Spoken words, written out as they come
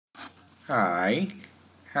Hi,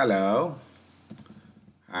 hello,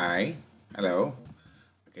 hi, hello.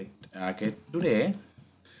 Today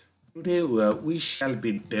we shall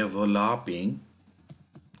be developing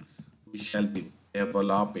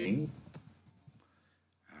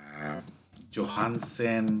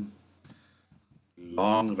Johansen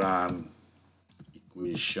long run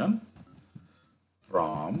equation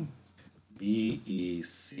from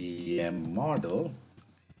BECM model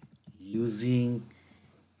using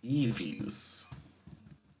EVIEWS.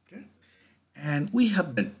 Okay. And we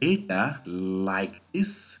have the data like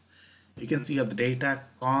this. You can see the data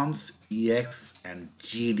cons, EX, and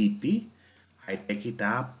GDP. I take it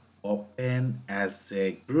up, open as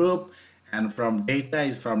a group, and from data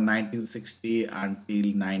is from 1960 until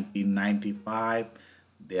 1995.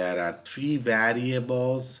 There are three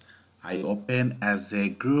variables. I open as a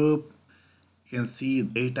group. You can see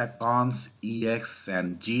data cons, EX,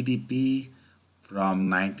 and GDP from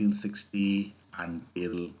 1960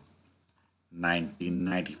 until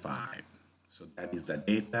 1995. So that is the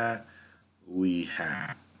data we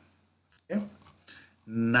have. Okay.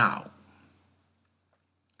 Now,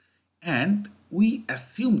 and we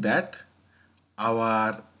assume that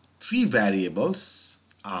our three variables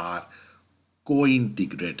are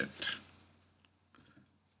co-integrated,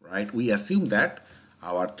 right? We assume that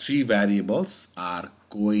our three variables are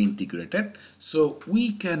co-integrated, so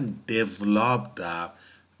we can develop the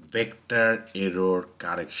vector error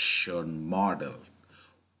correction model.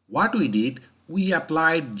 What we did, we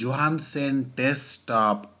applied Johansen test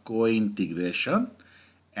of co-integration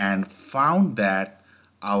and found that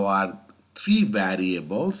our three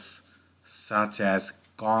variables such as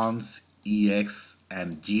cons, EX,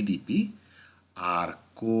 and GDP are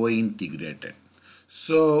co-integrated.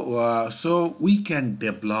 So we can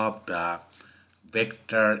develop the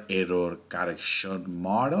vector error correction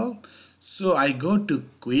model. So I go to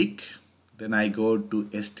quick, then I go to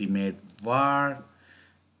estimate var,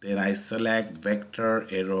 then I select vector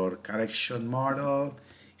error correction model,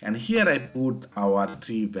 and here I put our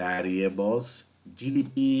three variables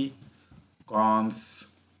GDP, cons,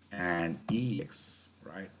 and EX,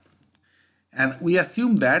 right? And we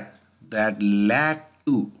assume that lag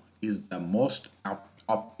 2 is the most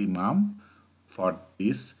optimum for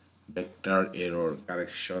this vector error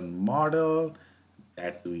correction model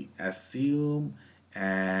that we assume.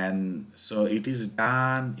 And so it is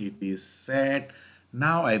done, it is set.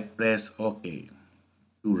 Now I press OK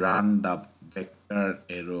to run the vector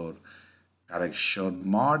error correction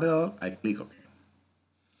model. I click OK.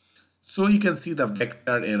 So you can see the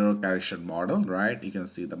vector error correction model, right? You can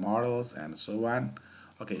see the models and so on.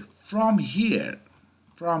 Okay, from here,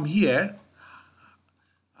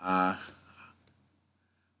 uh,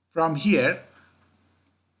 from here,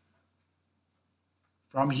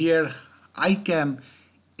 from here, I can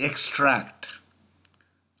extract,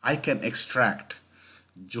 I can extract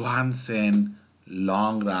Johansen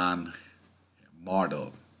long run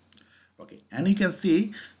model. Okay, and you can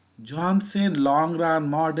see Johansen long run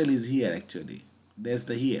model is here actually. There's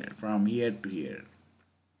the here, from here to here,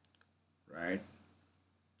 right?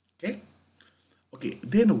 Okay. Okay,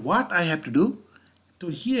 then what I have to do? To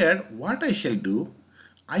here, what I shall do,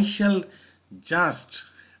 I shall just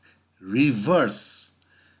reverse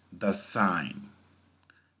the sign,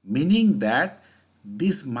 meaning that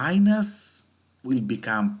this minus will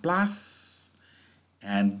become plus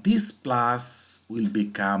and this plus will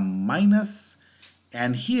become minus,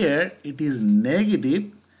 and here it is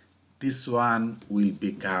negative, this one will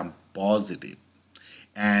become positive,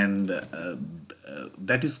 and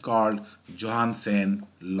that is called Johansen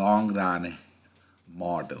long run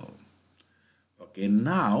model. Okay,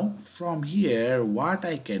 now from here what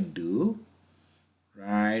I can do,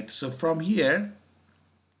 right? So from here,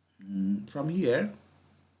 you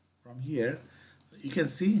can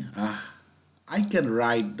see I can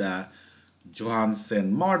write the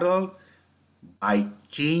Johansen model by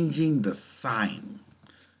changing the sign.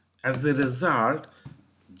 As a result,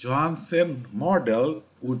 Johansen model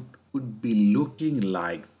would be looking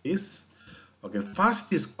like this. Okay,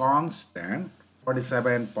 first is constant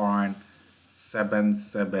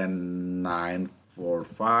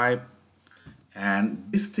 47.77945,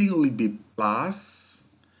 and this thing will be plus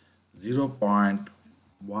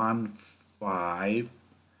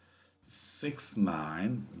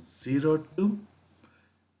 0.156902,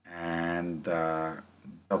 and the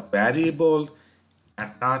variable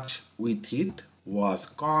attached with it was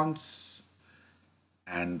cons,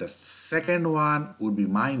 and the second one would be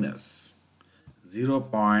minus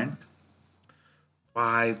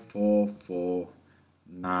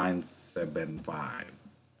 0.544975,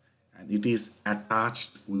 and it is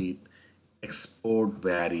attached with export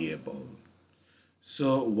variable.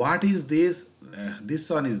 So what is this? This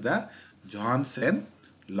one is the Johansen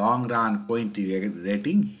long run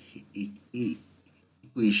co-integrating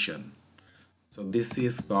equation. So this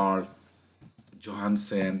is called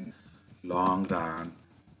Johansen long run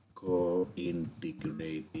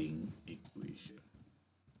co-integrating equation.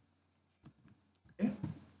 Okay.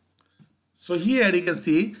 So here you can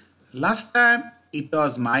see last time it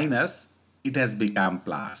was minus, it has become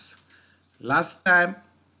plus. Last time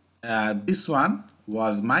this one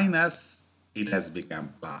was minus, it has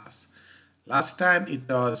become plus. Last time it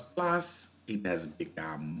was plus, it has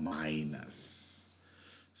become minus.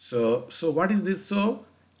 So what is this? So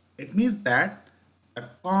it means that the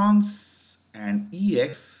cons and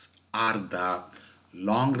ex are the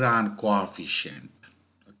long run coefficient.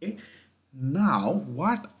 Okay. Now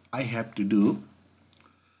what I have to do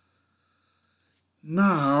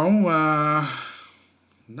now?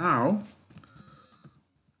 Now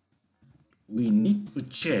we need to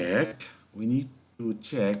check. We need to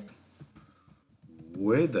check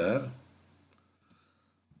whether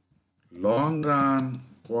long run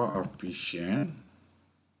coefficient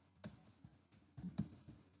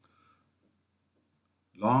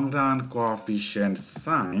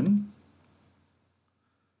sign.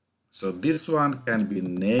 So this one can be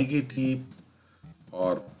negative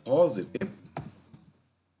or positive,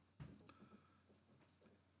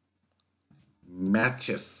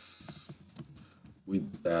 matches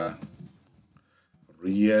with the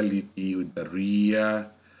reality,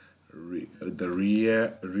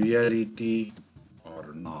 reality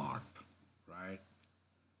or not, right?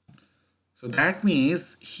 So that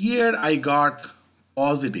means here I got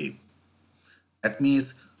positive. That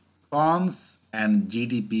means cons and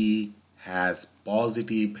GDP has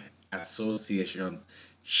positive association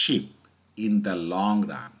ship in the long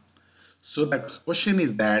run. So the question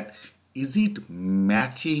is that is it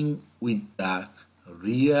matching with the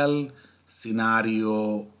real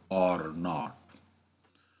scenario or not?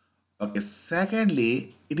 Okay,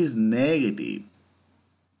 secondly, it is negative,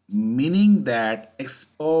 meaning that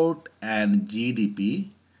export and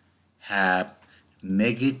GDP have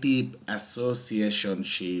negative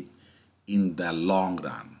associationship in the long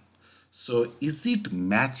run. So is it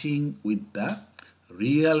matching with the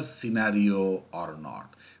real scenario or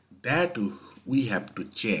not? That we have to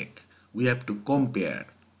check. We have to compare.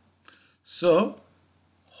 So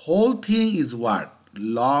whole thing is what?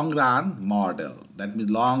 Long run model. That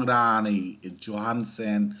means long run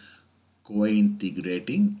Johansen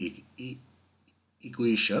co-integrating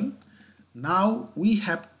equation. Now we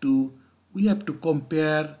have to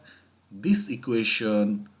compare this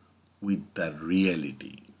equation with the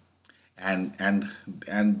reality, and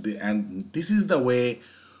this is the way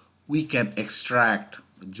we can extract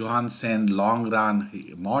Johansen long run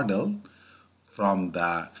model from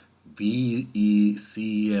the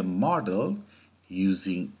VECM model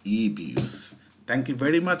using EVIEWS. Thank you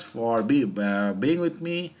very much for being with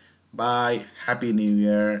me. Bye. Happy New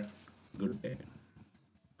Year. Good day.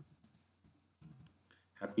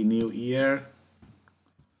 Happy New Year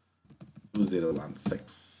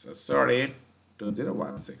 2016. Sorry,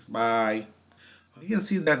 2016. Bye. You can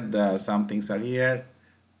see that some things are here.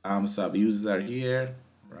 Some uses are here,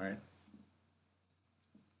 right?